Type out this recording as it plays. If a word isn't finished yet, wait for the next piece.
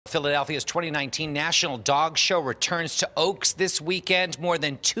Philadelphia's 2019 National Dog Show returns to Oaks this weekend. More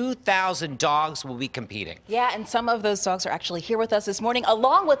than 2,000 dogs will be competing. Yeah, and some of those dogs are actually here with us this morning,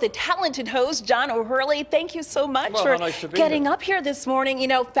 along with the talented host, John O'Hurley. Thank you so much for getting up here this morning. You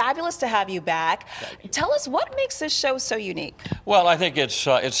know, fabulous to have you back. Tell us what makes this show so unique. Well, I think it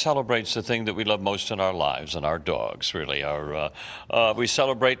celebrates the thing that we love most in our lives, and our dogs, really. We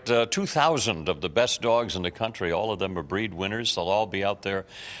celebrate 2,000 of the best dogs in the country. All of them are breed winners. They'll all be out there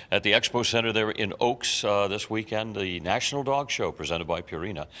at the Expo Center there in Oaks this weekend. The National Dog Show presented by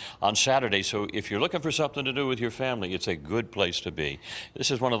Purina on Saturday. So if you're looking for something to do with your family, it's a good place to be. This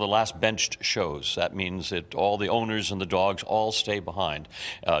is one of the last benched shows. That means that all the owners and the dogs all stay behind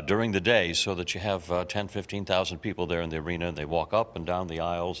during the day, so that you have 10, 15,000 people there in the arena, and they walk up and down the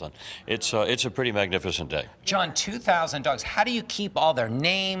aisles, and it's a pretty magnificent day. John, 2,000 dogs. How do you keep all their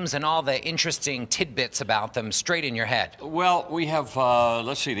names and all the interesting tidbits about them straight in your head? Well, we have,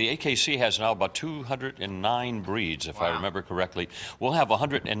 let's see, the AKC has now about 209 breeds, if I remember correctly. We'll have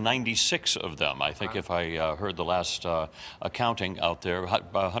 196 of them, I think, if I heard the last accounting out there,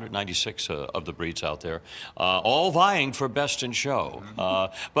 196 of the breeds out there, all vying for best in show.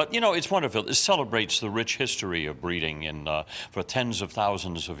 But, you know, it's wonderful. It celebrates the rich history of breeding for tens of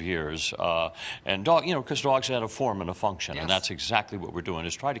thousands of years. And, because dogs had a form and a function, and that's exactly what we're doing,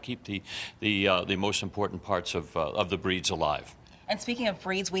 is try to keep the most important parts of the breeds alive. And speaking of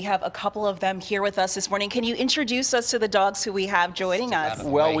breeds, we have a couple of them here with us this morning. Can you introduce us to the dogs who we have joining us?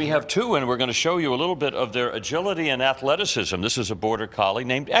 Well, we have two, and we're going to show you a little bit of their agility and athleticism. This is a border collie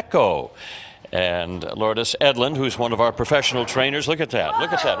named Echo. And Lourdes Edlund, who's one of our professional trainers. Look at that.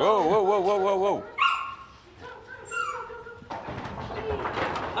 Look at that. Whoa, whoa, whoa, whoa, whoa, whoa.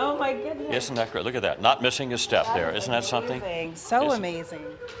 Oh, my goodness. Isn't that great? Look at that. Not missing a step there. Isn't that something? So amazing.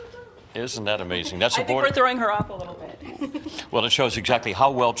 Isn't that amazing? That's I think we're throwing her off a little bit. Well, it shows exactly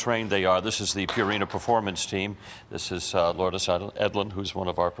how well trained they are. This is the Purina Performance Team. This is Lourdes Edlund, who's one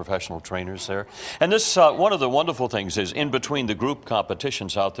of our professional trainers there. And this, one of the wonderful things is, in between the group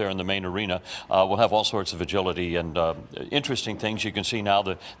competitions out there in the main arena, we'll have all sorts of agility and interesting things. You can see now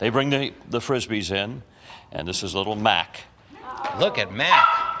that they bring the frisbees in, and this is little Mac. Look at Mac.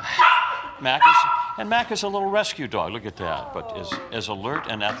 Mac is a little rescue dog. Look at that. But as alert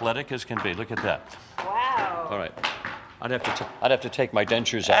and athletic as can be. Look at that. Wow. All right. I'd have to take my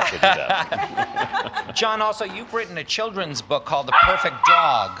dentures out to do that. John, also, you've written a children's book called The Perfect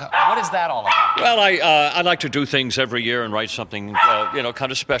Dog. What is that all about? Well, I like to do things every year and write something,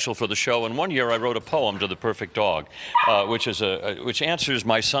 kind of special for the show. And one year I wrote a poem to The Perfect Dog, which answers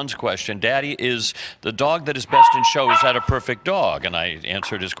my son's question. Daddy, is the dog that is best in show, is that a perfect dog? And I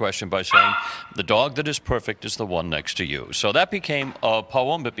answered his question by saying, the dog that is perfect is the one next to you. So that became a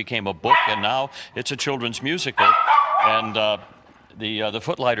poem, it became a book, and now it's a children's musical. And the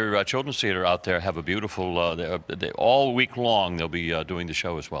Footlighter Children's Theater out there have a beautiful, all week long they'll be doing the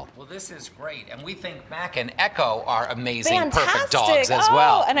show as well. Well, this is great, and we think Mac and Echo are amazing, fantastic. Perfect dogs as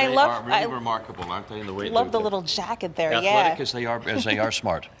well. And they are really remarkable, aren't they? In the way love the little jacket there, athletic as they are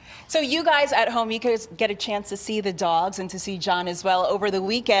smart. So you guys at home, you could get a chance to see the dogs and to see John as well over the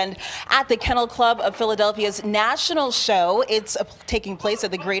weekend at the Kennel Club of Philadelphia's National Show. It's taking place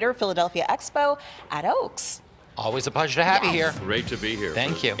at the Greater Philadelphia Expo at Oaks. Always a pleasure to have you here. Great to be here.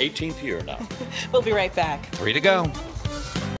 Thank you. 18th year now. We'll be right back. 3 to go.